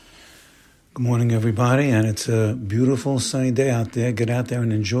Good morning, everybody, and it's a beautiful sunny day out there. Get out there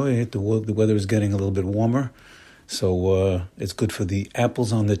and enjoy it. The weather is getting a little bit warmer, so it's good for the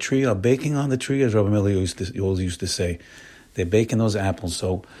apples on the tree. Are baking on the tree, as Rabbi Miller always used to say. They're baking those apples.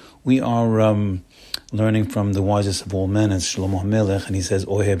 So we are learning from the wisest of all men, as Shlomo HaMelech, and he says,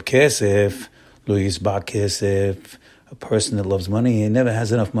 Oheb kesef, lo yisba kesef. A person that loves money, he never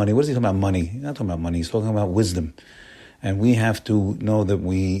has enough money. What is he talking about, money? He's not talking about money. He's talking about wisdom. And we have to know that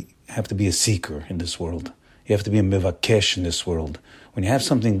we have to be a seeker in this world. You have to be a mivakesh in this world. When you have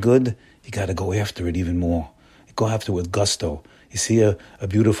something good, you got to go after it even more. Go after it with gusto. You see a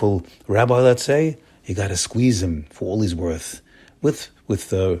beautiful rabbi, let's say, you got to squeeze him for all he's worth, with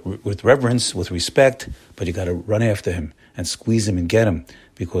reverence, with respect, but you got to run after him and squeeze him and get him,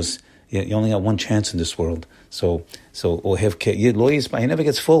 because you only got one chance in this world. So he never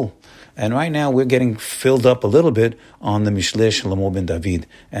gets full. And right now we're getting filled up a little bit on the Mishlei Shlomo ben David.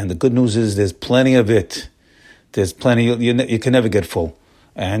 And the good news is there's plenty of it. There's plenty. You can never get full.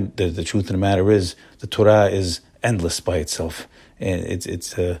 And the truth of the matter is the Torah is endless by itself.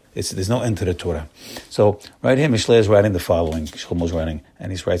 There's no end to the Torah. So right here Mishlei is writing the following. Shlomo's writing,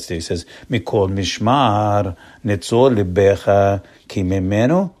 and he writes there. He says, Mikol mishmar netzor libecha ki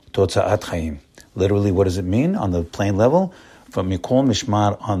memenu totzaat chaim. Literally, what does it mean on the plain level? From Mikol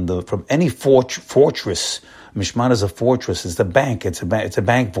Mishmar from any fortress. Mishmar is a fortress. It's a bank. It's a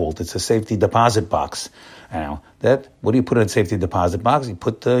bank vault. It's a safety deposit box. Now, what do you put in a safety deposit box? You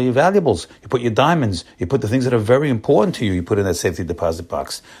put your valuables. You put your diamonds. You put the things that are very important to you. You put in that safety deposit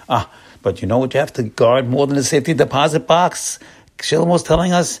box. But you know what you have to guard more than a safety deposit box? Shlomo's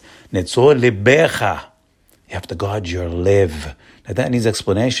telling us, Netzor libecha. You have to guard your lev. Now that needs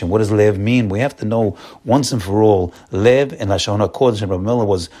explanation. What does lev mean? We have to know once and for all. Lev in Lashon HaKodesh, and Rabbi Miller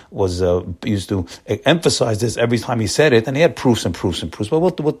was used to emphasize this every time he said it, and he had proofs and proofs and proofs. But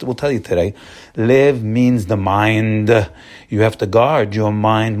we'll tell you today. Lev means the mind. You have to guard your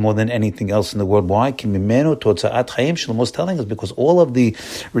mind more than anything else in the world. Why? Shlomo's telling us because all of the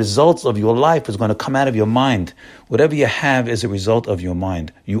results of your life is going to come out of your mind. Whatever you have is a result of your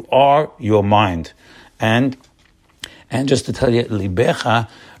mind. You are your mind. And just to tell you, libecha,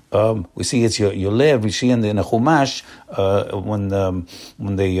 we see it's your lev. We see in the Chumash when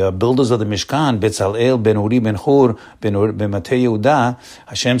the builders of the Mishkan, Betzalel, Ben Uri, Ben Hur, Ben Matei Yehuda,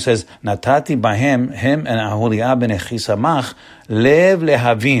 Hashem says, Natati bahem, him and Aholiab ben Echisamach, lev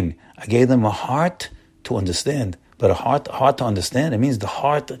lehavin. I gave them a heart to understand. But a heart to understand, it means the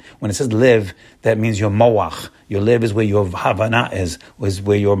heart, when it says live, that means your moach. Your live is where your havana is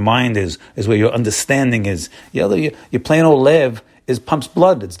where your mind is where your understanding is. Your plain old live pumps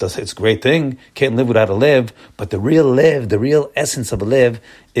blood. It's a great thing. Can't live without a live. But the real live, the real essence of a live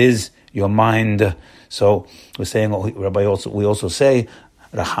is your mind. So we're saying, we also say,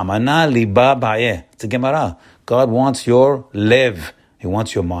 Rahamana liba ba'eh. It's a Gemara. God wants your live. He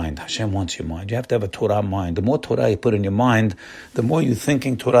wants your mind. Hashem wants your mind. You have to have a Torah mind. The more Torah you put in your mind, the more you're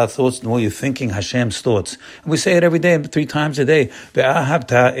thinking Torah thoughts, the more you're thinking Hashem's thoughts. And we say it every day, 3 times a day.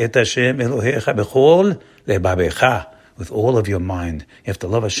 Ve'ahavta et Hashem Elohecha bechol lebabecha. With all of your mind. You have to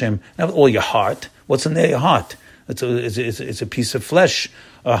love Hashem, not with all your heart. What's in there, your heart? It's a piece of flesh.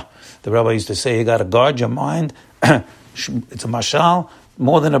 The rabbi used to say, you got to guard your mind. It's a mashal.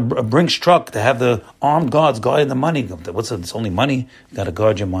 More than a Brinks truck to have the armed guards guarding the money. It's only money. You got to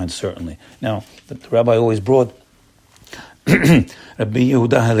guard your mind, certainly. Now, the rabbi always brought Rabbi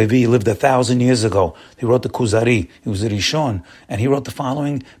Yehuda Halevi lived 1,000 years ago. He wrote the Kuzari. He was a Rishon. And he wrote the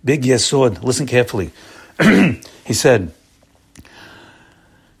following big yesod. Listen carefully. He said,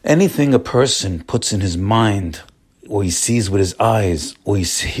 anything a person puts in his mind, or he sees with his eyes, or he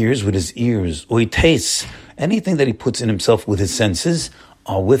hears with his ears, or he tastes, anything that he puts in himself with his senses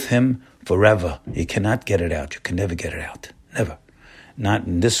are with him forever. You cannot get it out. You can never get it out. Never. Not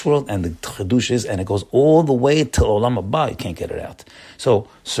in this world, and the Chidush is, and it goes all the way to Olam Haba. You can't get it out. So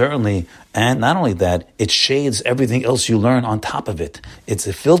certainly, and not only that, it shades everything else you learn on top of it. It's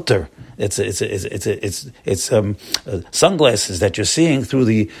a filter. It's sunglasses that you're seeing through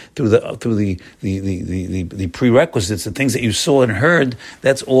the prerequisites, the things that you saw and heard.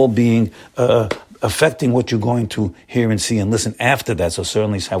 That's all being affecting what you're going to hear and see and listen after that. So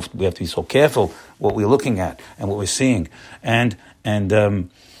certainly we have to be so careful what we're looking at and what we're seeing, and we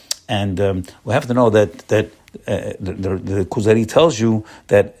have to know that the Kuzari tells you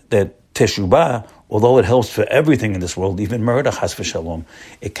that Teshuvah, although it helps for everything in this world, even murder, chas v'shalom,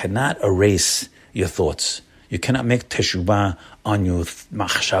 it cannot erase your thoughts. You cannot make teshuvah on your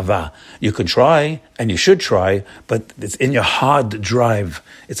machshava. You could try, and you should try, but it's in your hard drive.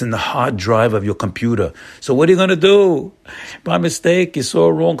 It's in the hard drive of your computer. So what are you going to do? By mistake, you saw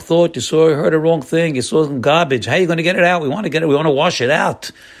a wrong thought, you heard a wrong thing, you saw some garbage. How are you going to get it out? We want to wash it out.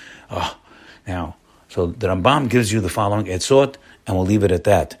 Now, so the Rambam gives you the following etzot, and we'll leave it at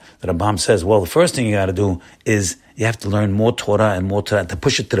that. The Rambam says, well, the first thing you got to do is you have to learn more Torah and more Torah to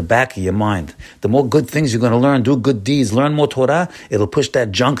push it to the back of your mind. The more good things you're going to learn, do good deeds, learn more Torah, it'll push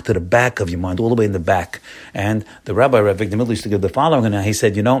that junk to the back of your mind, all the way in the back. And the Rabbi, Rav Avigdor Middle, used to give the following, and he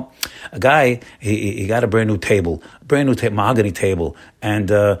said, a guy, he got a brand new mahogany table.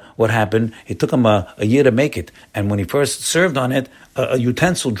 And what happened? It took him a year to make it. And when he first served on it, a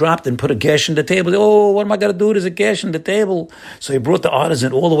utensil dropped and put a gash in the table. Oh, what am I going to do? There's a gash in the table. So he brought the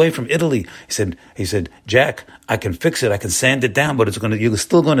artisan all the way from Italy. He said, Jack, I can fix it. I can sand it down, but you're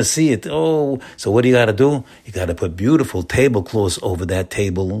still going to see it. Oh, so what do you got to do? You got to put beautiful tablecloths over that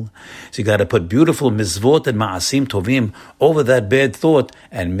table. So you got to put beautiful mizvot and ma'asim tovim over that bad thought.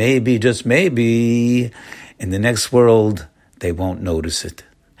 And maybe, just maybe, in the next world, they won't notice it.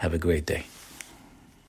 Have a great day.